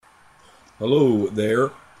Hello there.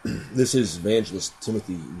 This is Evangelist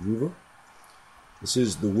Timothy Ruver. This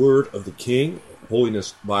is the Word of the King,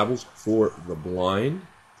 Holiness Bibles for the Blind.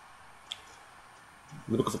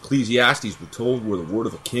 In the book of Ecclesiastes, we're told where the word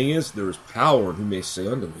of a king is, there is power, and who may say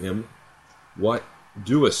unto him, What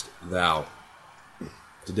doest thou?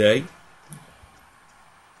 Today,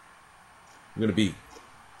 I'm going to be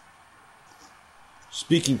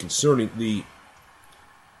speaking concerning the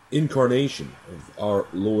incarnation of our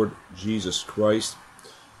Lord Jesus Christ.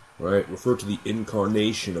 Right, refer to the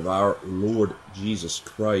incarnation of our Lord Jesus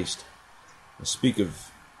Christ. I speak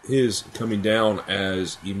of his coming down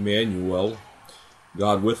as Emmanuel,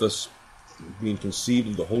 God with us, being conceived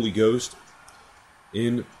of the Holy Ghost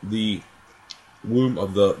in the womb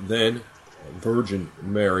of the then Virgin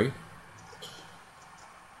Mary.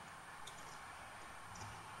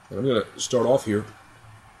 And I'm going to start off here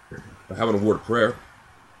by having a word of prayer.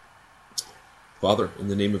 Father, in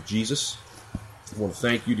the name of Jesus, I want to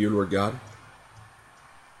thank you, dear Lord God,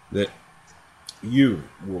 that you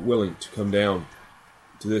were willing to come down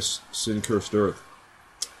to this sin-cursed earth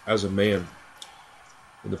as a man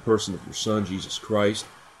in the person of your Son, Jesus Christ,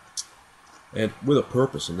 and with a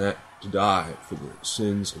purpose, in that to die for the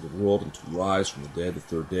sins of the world and to rise from the dead the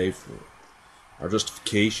third day for our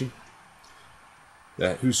justification,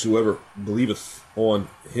 that whosoever believeth on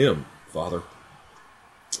him, Father,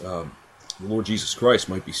 the Lord Jesus Christ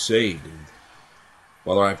might be saved. And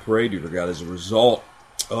Father, I pray, dear God, as a result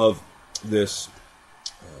of this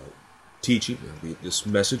teaching, this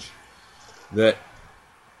message, that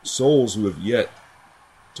souls who have yet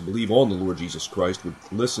to believe on the Lord Jesus Christ would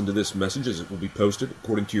listen to this message as it will be posted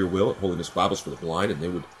according to your will at Holiness Bibles for the Blind, and they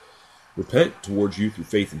would repent towards you through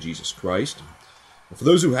faith in Jesus Christ. And for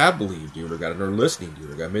those who have believed, dear Lord God, and are listening, dear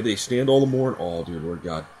Lord God, may they stand all the more in awe, dear Lord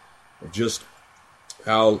God, of just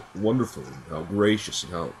how wonderful and how gracious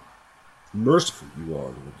and how merciful you are,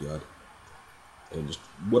 Lord God. And just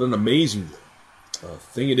what an amazing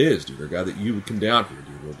thing it is, dear Lord God, that you would come down here,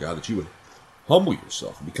 dear Lord God, that you would humble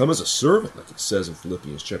yourself and become as a servant, like it says in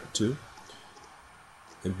Philippians chapter 2,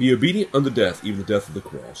 and be obedient unto death, even the death of the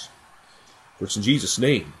cross. For it's in Jesus'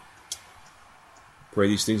 name, pray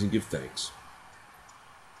these things and give thanks.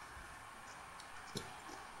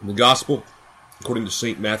 In the Gospel, according to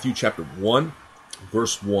St. Matthew chapter 1,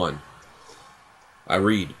 verse 1, I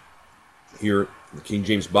read here in the King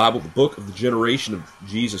James Bible, the book of the generation of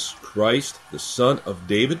Jesus Christ, the son of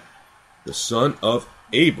David, the son of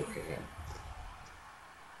Abraham.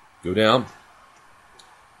 Go down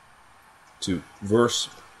to verse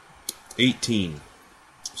 18,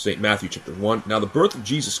 St. Matthew chapter 1. Now the birth of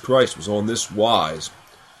Jesus Christ was on this wise,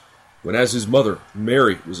 when as his mother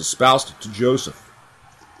Mary was espoused to Joseph,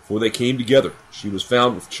 before they came together, she was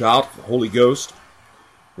found with child of the Holy Ghost.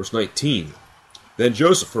 Verse 19, Then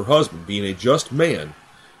Joseph, her husband, being a just man,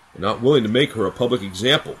 and not willing to make her a public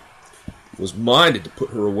example, was minded to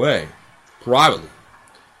put her away privately.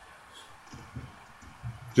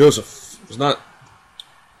 Joseph was not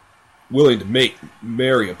willing to make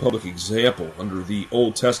Mary a public example under the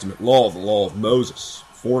Old Testament law, the law of Moses.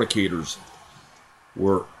 Fornicators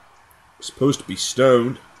were supposed to be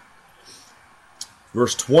stoned.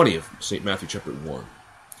 Verse 20 of St. Matthew chapter 1.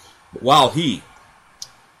 But while he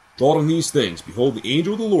thought on these things, behold, the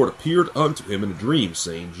angel of the Lord appeared unto him in a dream,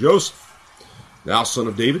 saying, Joseph, thou son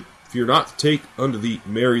of David, fear not to take unto thee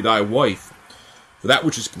Mary thy wife, for that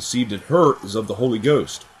which is conceived in her is of the Holy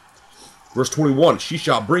Ghost. Verse 21, She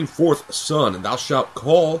shall bring forth a son, and thou shalt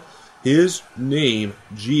call his name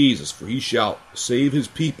Jesus, for he shall save his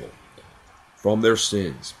people from their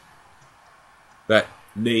sins. That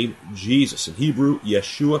name Jesus, in Hebrew,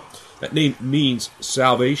 Yeshua, that name means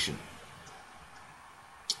salvation.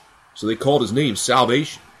 So they called his name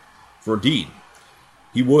Salvation, for indeed,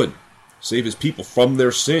 he would save his people from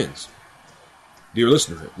their sins. Dear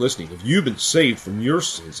listener, listening, have you been saved from your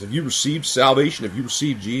sins? Have you received salvation? Have you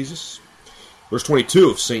received Jesus? Verse 22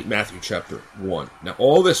 of St. Matthew chapter 1. Now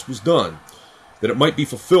all this was done, that it might be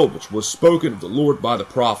fulfilled, which was spoken of the Lord by the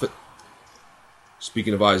prophet,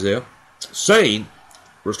 speaking of Isaiah, saying,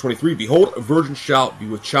 verse 23, Behold, a virgin shall be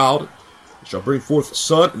with child, and shall bring forth a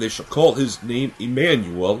son, and they shall call his name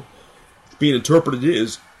Emmanuel, being interpreted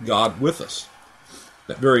is God with us.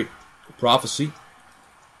 That very prophecy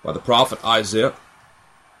by the prophet Isaiah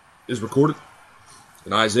is recorded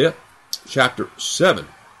in Isaiah chapter 7,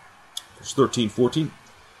 verse 13, 14.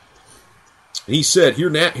 And he said, Hear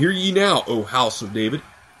ye now, O house of David.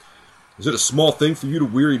 Is it a small thing for you to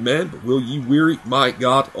weary men, but will ye weary my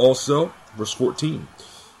God also? Verse 14.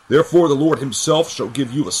 Therefore the Lord himself shall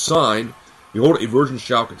give you a sign. Behold, a virgin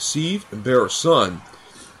shall conceive and bear a son,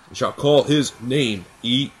 and shall call his name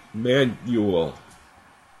Emmanuel.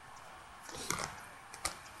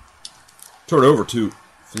 Turn over to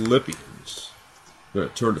Philippians. We're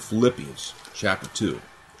going to turn to Philippians chapter 2.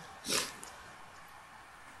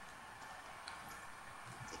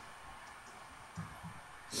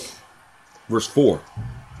 Verse 4.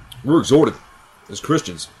 We're exhorted as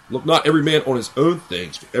Christians, look not every man on his own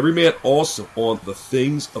things, but every man also on the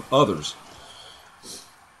things of others.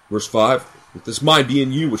 Verse 5. Let this mind be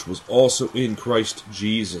in you, which was also in Christ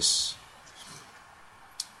Jesus.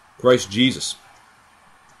 Christ Jesus.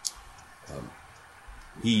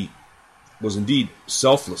 He was indeed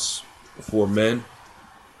selfless before men,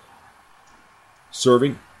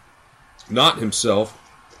 serving not himself,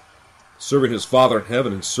 serving his Father in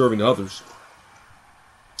heaven and serving others.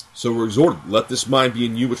 So we're exhorted, let this mind be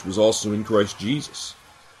in you, which was also in Christ Jesus.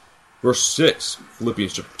 Verse 6,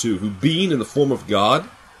 Philippians chapter 2, who being in the form of God,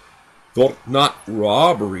 thought not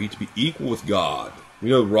robbery to be equal with God. We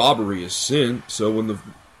know robbery is sin, so when the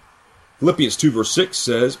Philippians 2 verse 6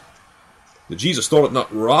 says that Jesus thought it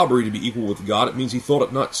not robbery to be equal with God, it means he thought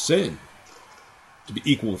it not sin to be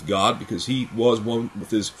equal with God, because he was one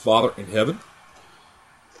with his Father in heaven.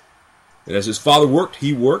 And as his Father worked,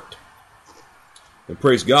 he worked. And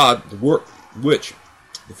praise God, the work which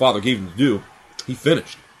the Father gave him to do, he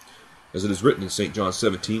finished, as it is written in St. John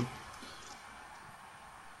 17.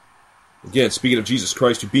 Again, speaking of Jesus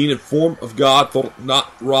Christ, who being in form of God, thought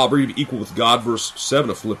not robbery to be equal with God, verse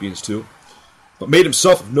 7 of Philippians 2, but made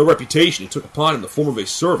himself of no reputation. He took upon him the form of a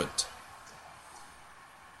servant,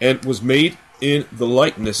 and was made in the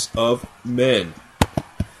likeness of men.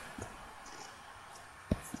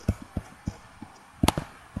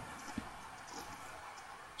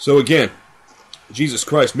 So again, Jesus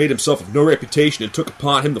Christ made himself of no reputation and took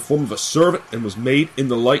upon him the form of a servant and was made in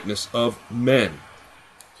the likeness of men.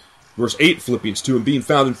 Verse 8, Philippians 2, and being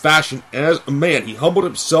found in fashion as a man, he humbled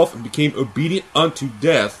himself and became obedient unto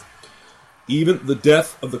death, even the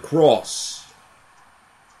death of the cross.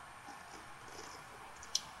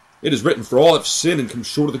 It is written, for all have sinned and come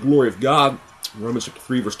short of the glory of God. Romans chapter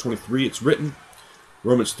 3, verse 23, it's written.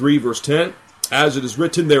 Romans 3, verse 10, as it is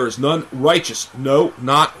written, there is none righteous, no,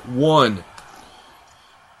 not one.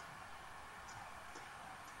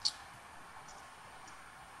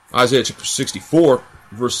 Isaiah chapter 64,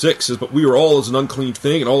 verse 6 says, but we are all as an unclean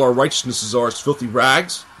thing, and all our righteousnesses are as filthy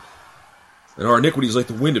rags, and our iniquities like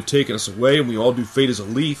the wind have taken us away, and we all do fade as a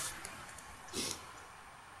leaf.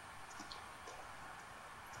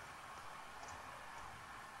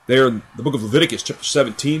 There in the book of Leviticus, chapter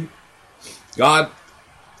 17, God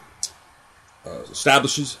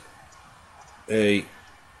establishes a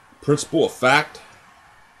principle, a fact,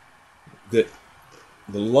 that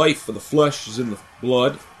the life of the flesh is in the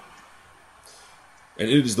blood, and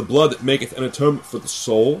it is the blood that maketh an atonement for the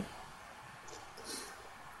soul.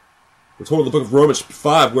 We're told in the book of Romans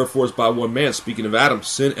 5, wherefore as by one man, speaking of Adam,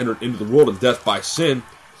 sin entered into the world, and death by sin,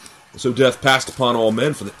 and so death passed upon all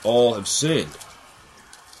men, for that all have sinned.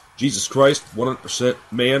 Jesus Christ, 100%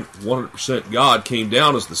 man, 100% God, came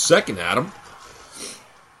down as the second Adam.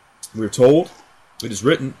 We are told, it is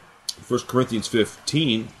written in 1 Corinthians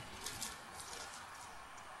 15,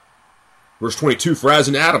 verse 22, for as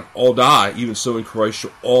in Adam all die, even so in Christ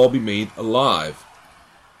shall all be made alive.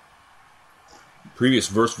 The previous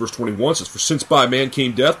verse, verse 21 says, for since by man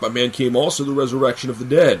came death, by man came also the resurrection of the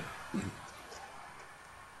dead.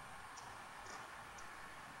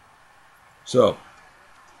 So,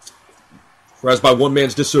 for as by one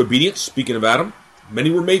man's disobedience, speaking of Adam, many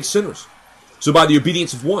were made sinners. So by the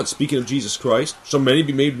obedience of one, speaking of Jesus Christ, shall many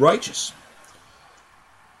be made righteous.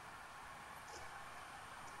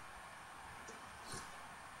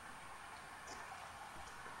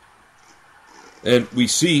 And we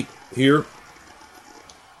see here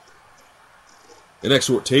an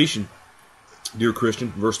exhortation, dear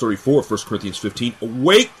Christian, verse 34, 1 Corinthians 15,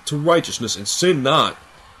 awake to righteousness and sin not.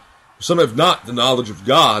 For some have not the knowledge of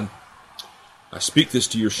God. I speak this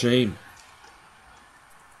to your shame.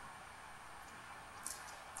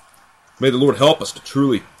 May the Lord help us to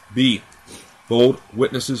truly be bold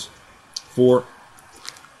witnesses for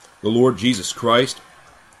the Lord Jesus Christ.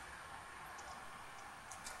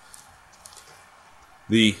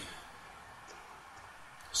 The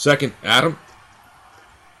second Adam,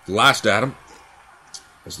 the last Adam,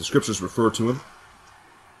 as the scriptures refer to him,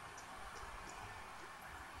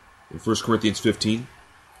 in 1 Corinthians 15.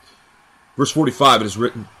 Verse 45, it is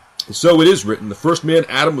written, and so it is written, the first man,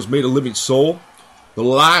 Adam, was made a living soul. The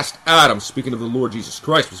last Adam, speaking of the Lord Jesus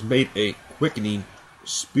Christ, was made a quickening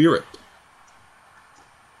spirit.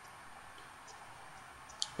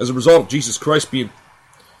 As a result of Jesus Christ being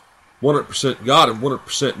 100% God and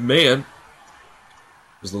 100% man,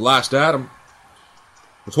 as the last Adam.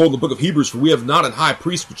 We're told in the book of Hebrews, for we have not an high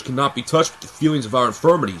priest which cannot be touched with the feelings of our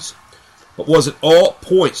infirmities, but was at all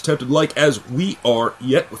points tempted like as we are,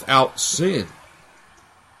 yet without sin.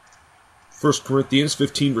 1 Corinthians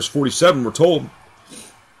 15 verse 47, we're told,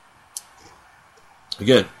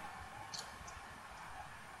 again,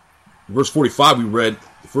 in verse 45 we read,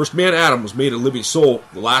 the first man Adam was made a living soul,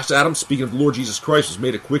 the last Adam, speaking of the Lord Jesus Christ, was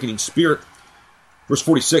made a quickening spirit. Verse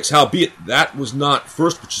 46, howbeit that was not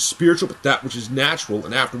first which is spiritual, but that which is natural,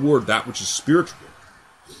 and afterward that which is spiritual.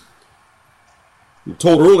 We were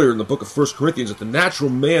told earlier in the book of 1 Corinthians that the natural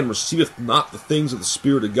man receiveth not the things of the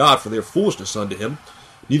Spirit of God, for they are foolishness unto him,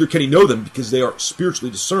 neither can he know them, because they are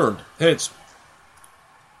spiritually discerned. Hence,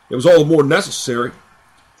 it was all the more necessary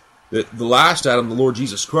that the last Adam, the Lord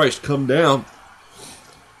Jesus Christ, come down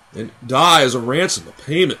and die as a ransom, a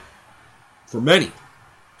payment for many,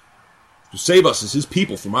 to save us as his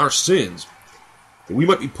people from our sins, that we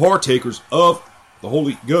might be partakers of the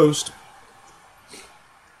Holy Ghost,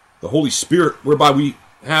 the Holy Spirit, whereby we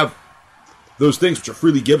have those things which are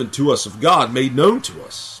freely given to us of God made known to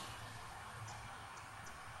us.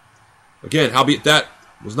 Again, howbeit that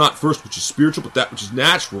was not first which is spiritual, but that which is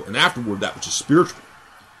natural, and afterward that which is spiritual.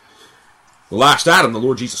 The last Adam, the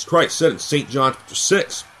Lord Jesus Christ, said in St. John chapter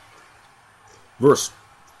 6, verse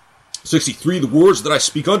 63, the words that I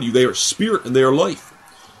speak unto you, they are spirit and they are life.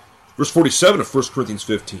 Verse 47 of 1 Corinthians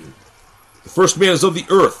 15. The first man is of the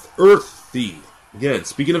earth, earthy. Again,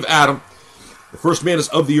 speaking of Adam, the first man is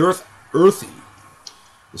of the earth, earthy.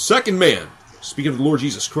 The second man, speaking of the Lord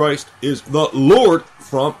Jesus Christ, is the Lord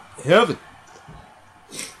from heaven.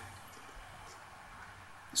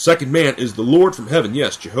 The second man is the Lord from heaven.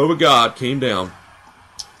 Yes, Jehovah God came down,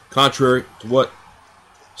 contrary to what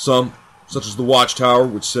some, such as the Watchtower,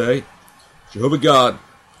 would say. Jehovah God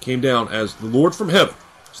came down as the Lord from heaven.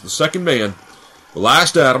 It's the second man, the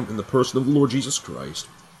last Adam, in the person of the Lord Jesus Christ.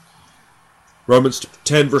 Romans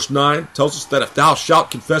 10 verse 9 tells us that if thou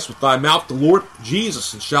shalt confess with thy mouth the Lord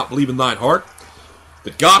Jesus, and shalt believe in thine heart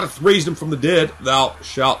that God hath raised him from the dead, thou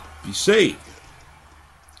shalt be saved.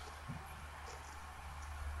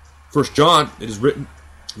 1 John, it is written,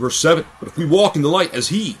 verse 7, but if we walk in the light as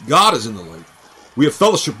he, God, is in the light, we have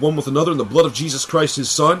fellowship one with another, in the blood of Jesus Christ his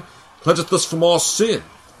Son cleanseth us from all sin.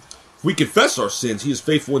 If we confess our sins, he is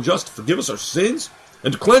faithful and just to forgive us our sins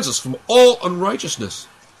and to cleanse us from all unrighteousness.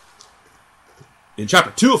 In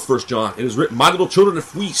chapter 2 of 1 John, it is written, my little children,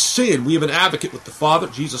 if we sin, we have an advocate with the Father,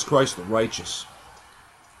 Jesus Christ the righteous.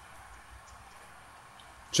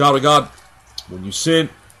 Child of God, when you sin,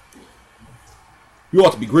 you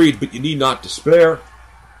ought to be grieved, but you need not despair,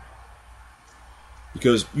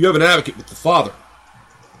 because you have an advocate with the Father,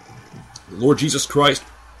 the Lord Jesus Christ.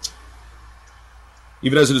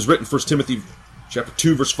 Even as it is written, 1 Timothy chapter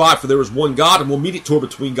 2, verse 5, for there is one God and one mediator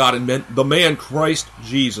between God and men, the man Christ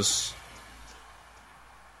Jesus.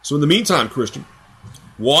 So in the meantime, Christian,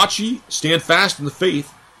 watch ye, stand fast in the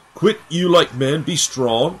faith, quit you like men, be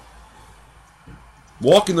strong,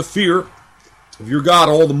 walk in the fear of your God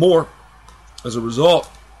all the more, as a result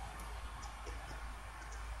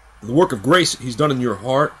of the work of grace that he's done in your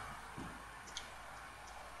heart.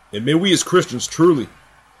 And may we as Christians truly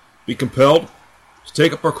be compelled to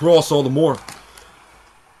take up our cross all the more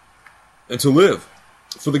and to live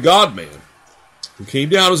for the God-man who came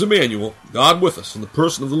down as Emmanuel, God with us, in the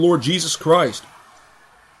person of the Lord Jesus Christ.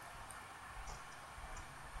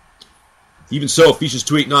 Even so, Ephesians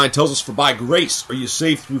 2:8-9 tells us, for by grace are you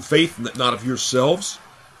saved through faith, and that not of yourselves.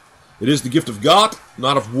 It is the gift of God,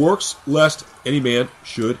 not of works, lest any man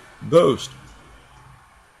should boast.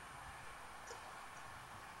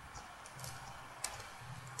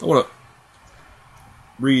 I want to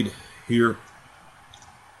read here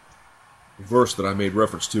a verse that I made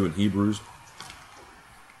reference to in Hebrews.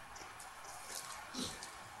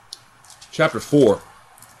 Chapter 4.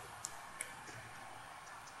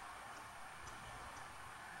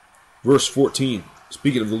 Verse 14.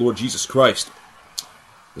 Speaking of the Lord Jesus Christ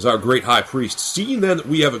as our great high priest. Seeing then that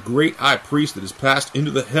we have a great high priest that is passed into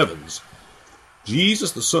the heavens,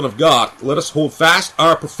 Jesus the Son of God, let us hold fast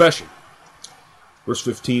our profession. Verse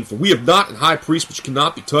 15, for we have not an high priest which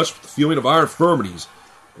cannot be touched with the feeling of our infirmities,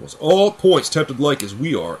 but was all points tempted like as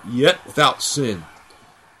we are, yet without sin.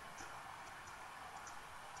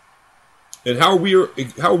 And how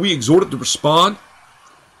are we exhorted to respond?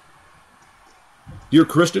 Dear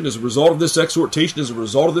Christian, as a result of this exhortation, as a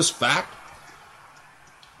result of this fact,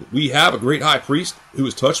 that we have a great high priest who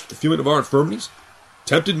is touched with the feeling of our infirmities,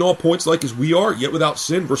 tempted in all points like as we are, yet without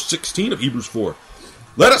sin. Verse 16 of Hebrews 4.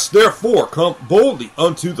 Let us therefore come boldly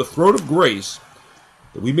unto the throne of grace,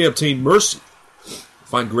 that we may obtain mercy,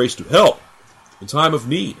 find grace to help in time of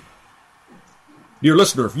need. Dear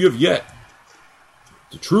listener, if you have yet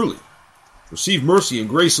to truly receive mercy and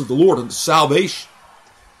grace of the Lord unto salvation,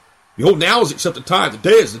 behold, now is the accepted time.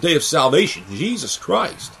 Today is the day of salvation. Jesus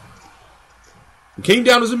Christ, who came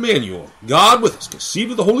down as Emmanuel, God with us,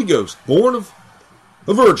 conceived of the Holy Ghost, born of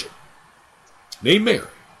a virgin, named Mary.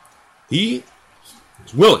 He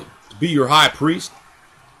is willing to be your high priest,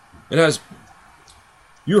 and as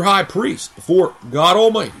your high priest before God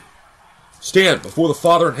Almighty, stand before the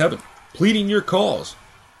Father in heaven, pleading your cause.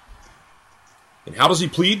 And how does he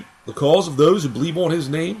plead the cause of those who believe on his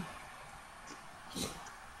name?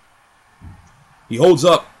 He holds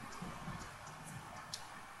up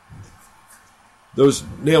those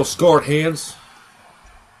nail-scarred hands.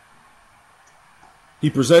 He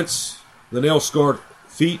presents the nail-scarred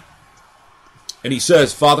feet, and he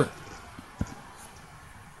says, Father,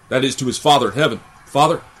 that is to his Father in heaven,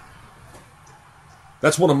 Father,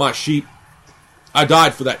 that's one of my sheep. I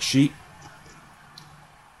died for that sheep.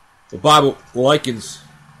 The Bible likens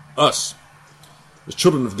us as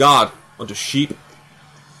children of God unto sheep.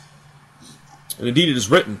 And indeed it is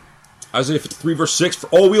written, Isaiah 53 verse 6, For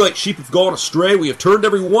all we like sheep have gone astray, we have turned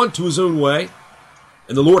every one to his own way,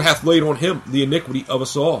 and the Lord hath laid on him the iniquity of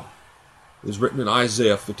us all. It is written in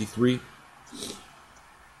Isaiah 53.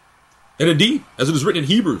 And indeed, as it is written in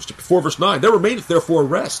Hebrews chapter 4 verse 9, there remaineth therefore a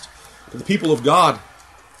rest for the people of God.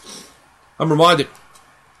 I'm reminded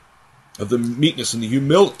of the meekness and the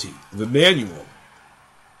humility of Emmanuel,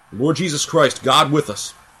 the Lord Jesus Christ, God with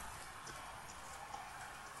us,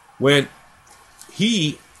 when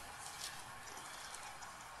he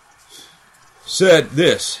said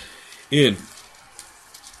this in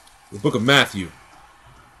the book of Matthew.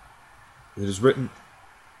 It is written,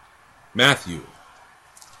 Matthew,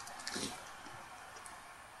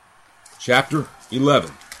 chapter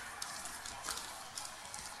 11,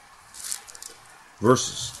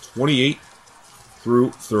 verses 28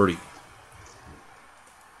 through 30.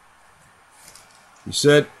 He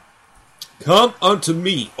said, Come unto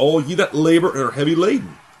me, all ye that labor and are heavy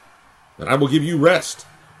laden, and I will give you rest.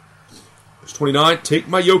 Verse 29, Take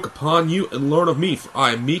my yoke upon you and learn of me, for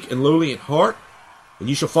I am meek and lowly in heart, and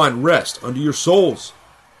ye shall find rest unto your souls.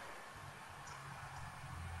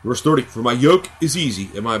 Verse 30, For my yoke is easy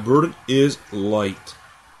and my burden is light.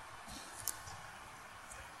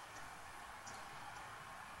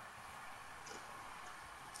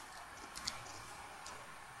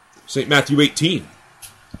 St. Matthew 18.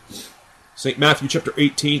 St. Matthew chapter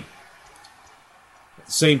 18. At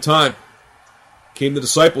the same time came the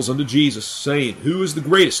disciples unto Jesus, saying, Who is the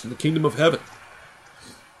greatest in the kingdom of heaven?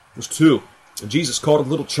 Verse 2. And Jesus called a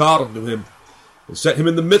little child unto him, and set him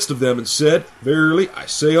in the midst of them, and said, Verily I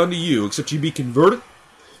say unto you, except ye be converted,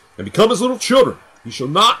 and become as little children, ye shall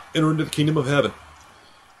not enter into the kingdom of heaven.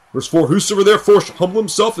 Verse 4. Whosoever therefore shall humble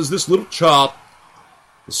himself as this little child,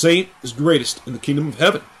 the same is greatest in the kingdom of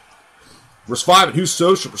heaven. Verse 5, And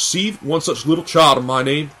whoso shall receive one such little child in my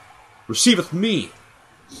name, receiveth me.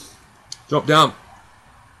 Jump down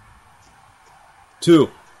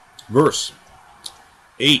to verse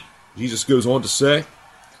 8. Jesus goes on to say,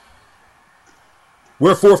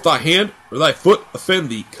 Wherefore if thy hand or thy foot offend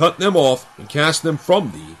thee, cut them off and cast them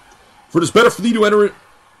from thee. For it is better for thee to enter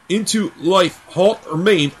into life halt or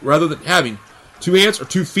maimed, rather than having 2 hands or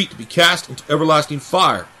 2 feet to be cast into everlasting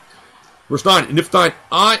fire. Verse 9, And if thine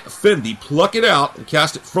eye offend thee, pluck it out and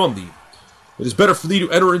cast it from thee. It is better for thee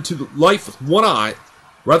to enter into life with 1 eye,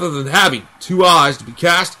 rather than having 2 eyes to be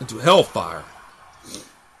cast into hellfire.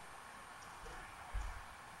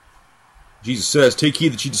 Jesus says, Take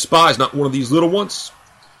heed that ye despise not one of these little ones.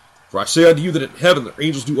 For I say unto you that in heaven their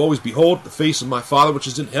angels do always behold the face of my Father which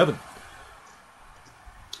is in heaven.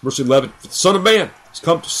 Verse 11, For the Son of Man is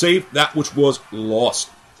come to save that which was lost.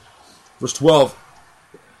 Verse 12,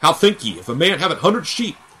 How think ye, if a man have 100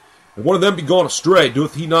 sheep, and one of them be gone astray,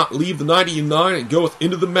 doeth he not leave the 99 and goeth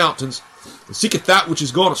into the mountains, and seeketh that which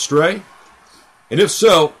is gone astray? And if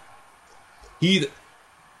so be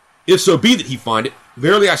that he find it,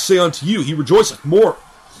 verily I say unto you, he rejoiceth more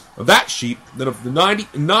of that sheep than of the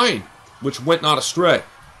 99 which went not astray.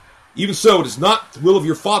 Even so, it is not the will of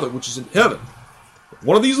your Father which is in heaven, that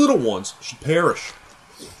one of these little ones should perish.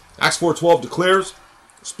 Acts 4:12 declares,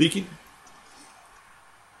 speaking,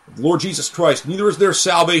 The Lord Jesus Christ, neither is there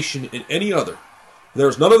salvation in any other. There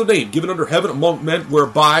is none other name given under heaven among men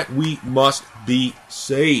whereby we must be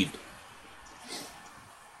saved.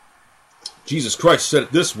 Jesus Christ said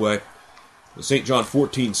it this way in St. John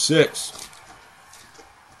 14:6.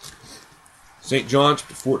 St. John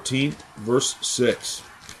 14, verse 6.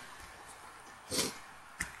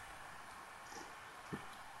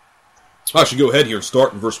 I should go ahead here and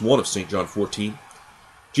start in verse 1 of St. John 14.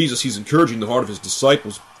 Jesus, he's encouraging the heart of his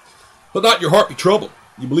disciples. Let not your heart be troubled.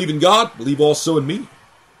 You believe in God, believe also in me.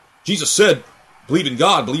 Jesus said, believe in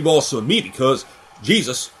God, believe also in me, because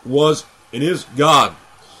Jesus was and is God.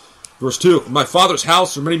 Verse 2, in my Father's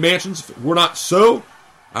house are many mansions. If it were not so,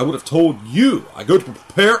 I would have told you. I go to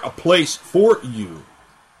prepare a place for you.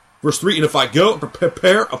 Verse 3, and if I go and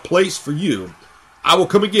prepare a place for you, I will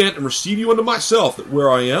come again and receive you unto myself, that where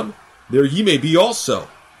I am, there ye may be also.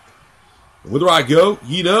 And whither I go,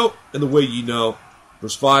 ye know, and the way ye know.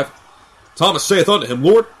 Verse 5, Thomas saith unto him,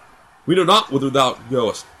 Lord, we know not whither thou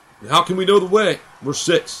goest, and how can we know the way? Verse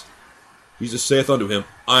 6, Jesus saith unto him,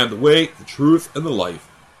 I am the way, the truth, and the life.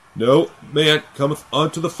 No man cometh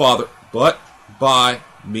unto the Father, but by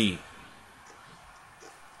me.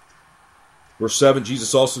 Verse 7,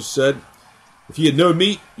 Jesus also said, if ye had known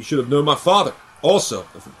me, ye should have known my Father also.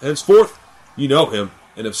 And from henceforth ye know him,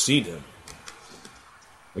 and have seen him.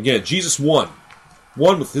 Again, Jesus won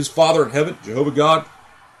with his Father in heaven, Jehovah God,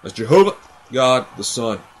 as Jehovah God the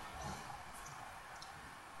Son.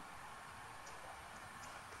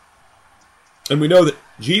 And we know that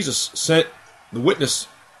Jesus sent the witness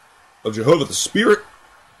of Jehovah the Spirit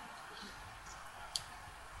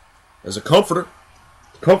as a comforter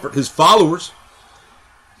to comfort his followers.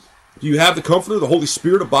 Do you have the Comforter, the Holy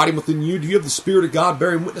Spirit, abiding within you? Do you have the Spirit of God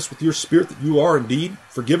bearing witness with your spirit that you are indeed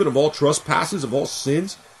forgiven of all trespasses, of all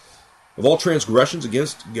sins, of all transgressions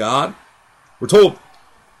against God? We're told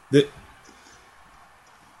that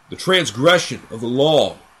the transgression of the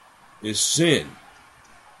law is sin.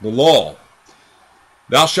 The law.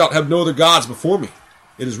 Thou shalt have no other gods before me.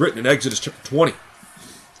 It is written in Exodus chapter 20.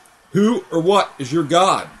 Who or what is your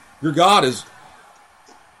God? Your God is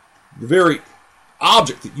the very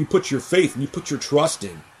object that you put your faith and you put your trust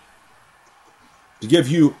in to give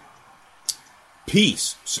you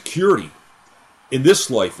peace, security in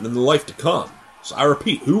this life and in the life to come. So I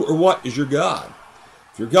repeat, who or what is your God?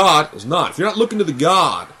 If your God is not, if you're not looking to the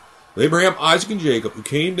God of Abraham, Isaac, and Jacob, who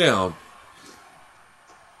came down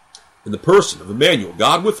in the person of Emmanuel,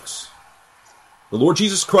 God with us, the Lord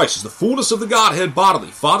Jesus Christ is the fullness of the Godhead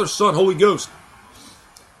bodily, Father, Son, Holy Ghost.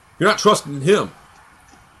 If you're not trusting in him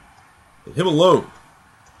alone,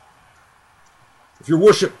 if your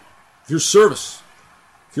worship, if your service,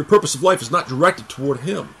 if your purpose of life is not directed toward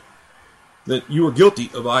him, then you are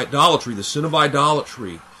guilty of idolatry, the sin of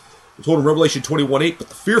idolatry. We're told in Revelation 21:8, but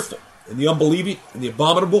the fearful, and the unbelieving, and the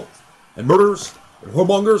abominable, and murderers, and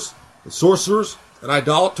whoremongers, and sorcerers, and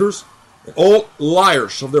idolaters, and all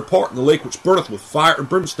liars shall have their part in the lake which burneth with fire and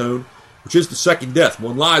brimstone, which is the second death.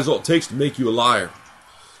 One lie is all it takes to make you a liar.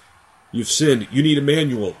 You've sinned. You need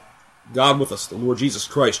Emmanuel, God with us, the Lord Jesus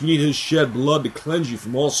Christ. You need his shed blood to cleanse you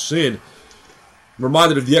from all sin. I'm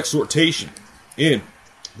reminded of the exhortation in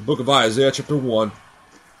the book of Isaiah chapter 1.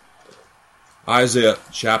 Isaiah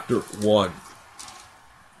chapter 1.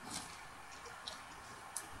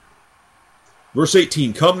 Verse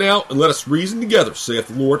 18, come now and let us reason together, saith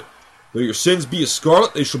the Lord. Though your sins be as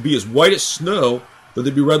scarlet, they shall be as white as snow. Though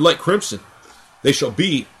they be red like crimson, they shall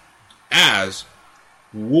be as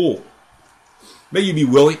wool. May you be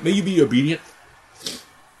willing, may you be obedient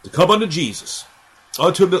to come unto Jesus,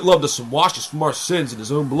 unto him that loved us and washed us from our sins in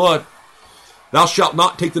his own blood. Thou shalt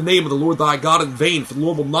not take the name of the Lord thy God in vain, for the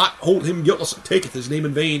Lord will not hold him guiltless that taketh his name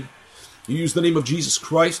in vain. You use the name of Jesus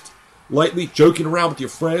Christ lightly, joking around with your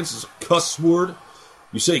friends as a cuss word.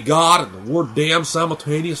 You say God and the word damn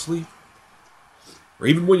simultaneously. Or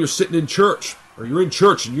even when you're sitting in church, or you're in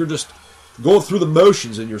church and you're just going through the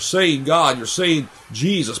motions and you're saying God, you're saying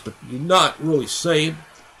Jesus, but you're not really saying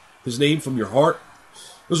his name from your heart.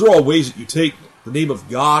 Those are all ways that you take the name of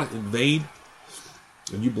God in vain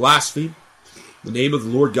and you blaspheme the name of the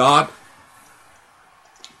Lord God.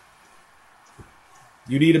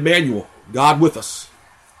 You need Emmanuel, God with us,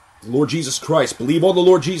 the Lord Jesus Christ. Believe on the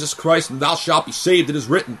Lord Jesus Christ and thou shalt be saved, it is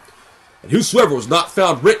written. And whosoever was not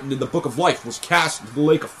found written in the book of life was cast into the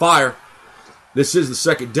lake of fire. This is the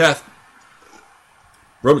second death.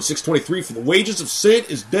 Romans 6:23, for the wages of sin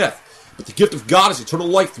is death, but the gift of God is eternal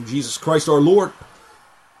life through Jesus Christ our Lord.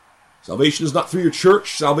 Salvation is not through your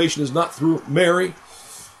church. Salvation is not through Mary.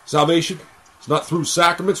 Salvation is not through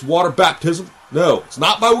sacraments, water, baptism. No, it's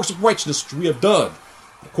not by works of righteousness which we have done.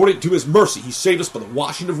 According to his mercy, he saved us by the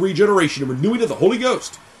washing of regeneration and renewing of the Holy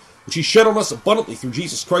Ghost, which he shed on us abundantly through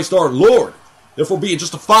Jesus Christ our Lord. Therefore, being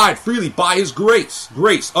justified freely by his grace,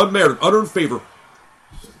 unmerited, unearned favor.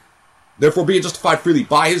 Therefore, being justified freely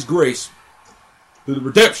by his grace, through the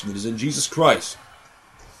redemption that is in Jesus Christ.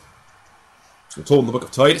 We're told in the book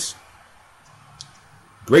of Titus,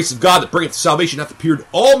 the grace of God that bringeth salvation hath appeared to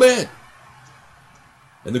all men.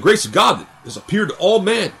 And the grace of God that has appeared to all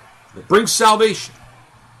men, that brings salvation,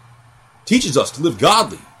 teaches us to live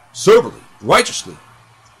godly, soberly, righteously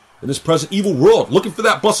in this present evil world, looking for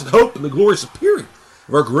that blessed hope and the glorious appearing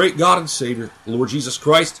of our great God and Savior, the Lord Jesus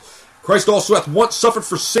Christ. Christ also hath once suffered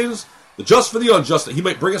for sins, the just for the unjust, that he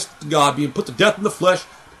might bring us to God, being put to death in the flesh,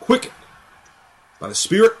 quickened by the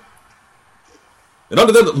Spirit. And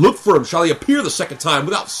unto them that look for him shall he appear the second time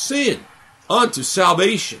without sin unto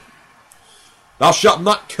salvation. Thou shalt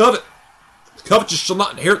not covet. The covetous shall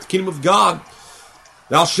not inherit the kingdom of God.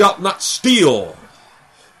 Thou shalt not steal.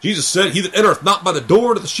 Jesus said, he that entereth not by the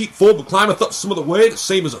door into the sheepfold, but climbeth up some other way, the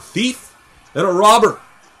same as a thief and a robber.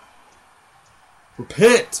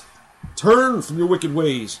 Repent. Turn from your wicked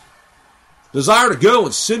ways. Desire to go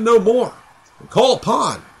and sin no more. And call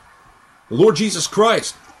upon the Lord Jesus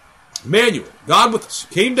Christ. Emmanuel, God with us,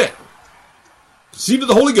 came down, conceived of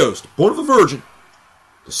the Holy Ghost, born of a virgin,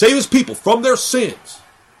 to save his people from their sins.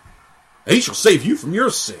 And he shall save you from your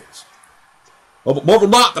sins. Oh, but marvel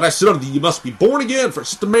not that I said unto thee, you must be born again. For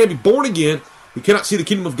except a man be born again, he cannot see the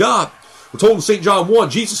kingdom of God. We're told in St. John 1,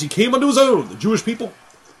 Jesus, he came unto his own, the Jewish people,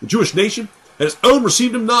 the Jewish nation, and his own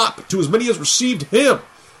received him not, but to as many as received him,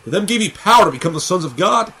 to them gave he power to become the sons of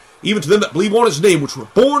God, even to them that believe on his name, which were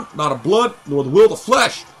born not of blood, nor the will of the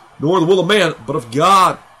flesh, nor the will of man, but of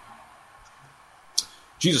God.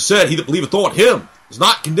 Jesus said, he that believeth on him is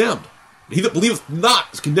not condemned. And he that believeth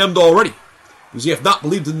not is condemned already, because he hath not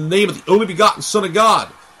believed in the name of the only begotten Son of God.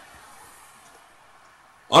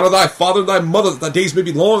 Honor thy father and thy mother, that thy days may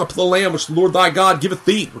be long upon the land which the Lord thy God giveth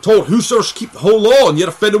thee. We're told, whoso shall keep the whole law and yet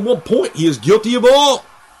offend in one point, he is guilty of all.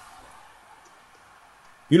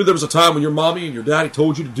 You know there was a time when your mommy and your daddy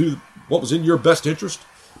told you to do what was in your best interest,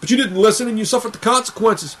 but you didn't listen and you suffered the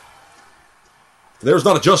consequences. For there is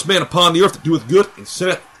not a just man upon the earth that doeth good and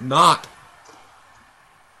sinneth not.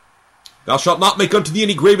 Thou shalt not make unto thee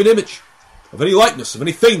any graven image of any likeness of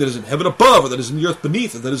anything that is in heaven above, or that is in the earth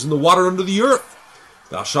beneath, or that is in the water under the earth.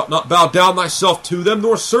 Thou shalt not bow down thyself to them,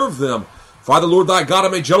 nor serve them. For I, the Lord thy God,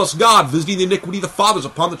 am a jealous God, visiting the iniquity of the fathers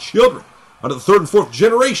upon the children, unto the third and fourth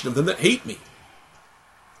generation of them that hate me.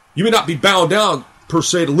 You may not be bound down, per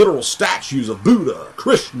se, to literal statues of Buddha,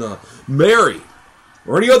 Krishna, Mary,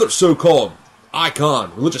 or any other so-called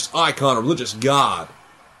icon, or religious god.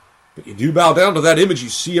 But you do bow down to that image you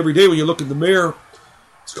see every day when you look in the mirror.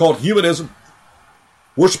 It's called humanism.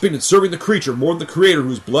 Worshipping and serving the creature more than the Creator,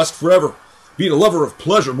 who is blessed forever. Being a lover of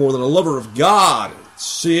pleasure more than a lover of God. It's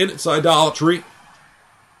sin, it's idolatry.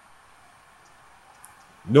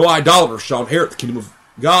 No idolater shall inherit the kingdom of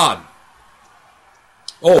God.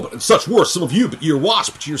 Oh, but in such worse, some of you, but ye are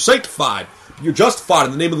washed, but ye are sanctified, but you're justified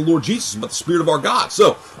in the name of the Lord Jesus and by the Spirit of our God.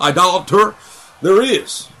 So, idolater, there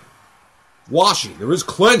is washing, there is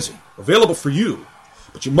cleansing available for you.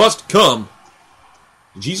 But you must come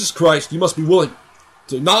to Jesus Christ. You must be willing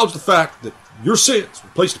to acknowledge the fact that your sins were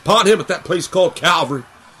placed upon him at that place called Calvary.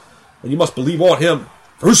 And you must believe on him.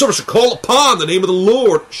 For whosoever shall call upon the name of the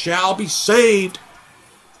Lord shall be saved.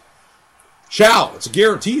 Shall, it's a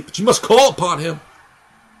guarantee, but you must call upon him.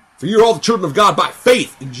 For you are all the children of God by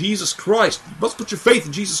faith in Jesus Christ. You must put your faith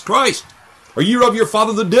in Jesus Christ, or you are of your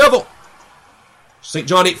father the devil. St.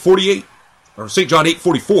 John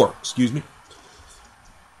 8:44, excuse me.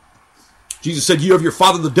 Jesus said, you are of your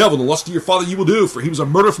father the devil, and the lust of your father you will do, for he was a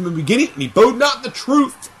murderer from the beginning, and he abode not in the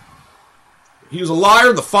truth. He was a liar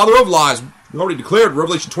and the father of lies. We already declared in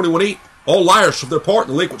Revelation 21:8, all liars shall have their part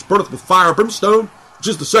in the lake which burneth with fire and brimstone, which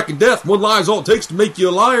is the second death. One lie is all it takes to make you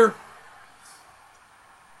a liar.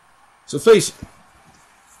 So face it.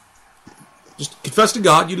 Just confess to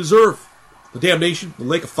God you deserve the damnation, the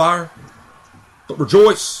lake of fire. But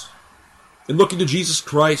rejoice in looking to Jesus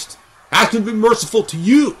Christ. Ask him to be merciful to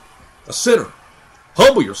you, a sinner.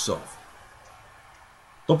 Humble yourself.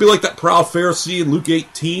 Don't be like that proud Pharisee in Luke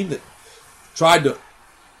 18 that tried to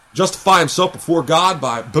justify himself before God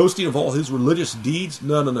by boasting of all his religious deeds.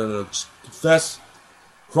 No. Just confess.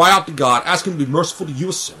 Cry out to God. Ask him to be merciful to you,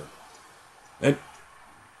 a sinner. And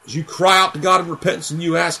as you cry out to God in repentance and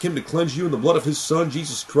you ask him to cleanse you in the blood of his Son,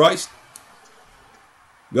 Jesus Christ,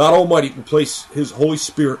 God Almighty will place his Holy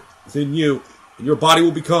Spirit within you, and your body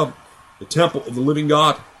will become the temple of the living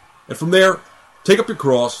God. And from there, take up your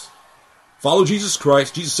cross, follow Jesus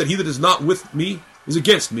Christ. Jesus said, he that is not with me is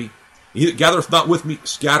against me. He that gathereth not with me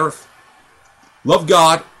scattereth. Love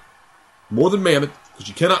God more than mammon, because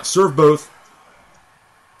you cannot serve both.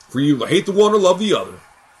 For you will hate the one or love the other.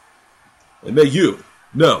 And may you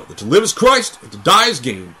know that to live is Christ, and to die is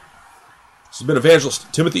gain. This has been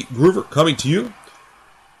Evangelist Timothy Groover coming to you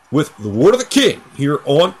with the Word of the King here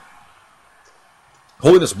on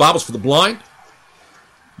Holiness Bibles for the Blind.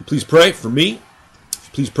 And please pray for me. If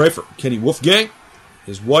Please pray for Kenny Wolfgang,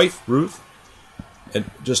 his wife, Ruth, and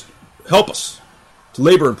just help us to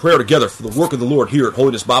labor in prayer together for the work of the Lord here at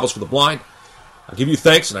Holiness Bibles for the Blind. I give you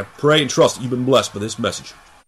thanks, and I pray and trust that you've been blessed by this message.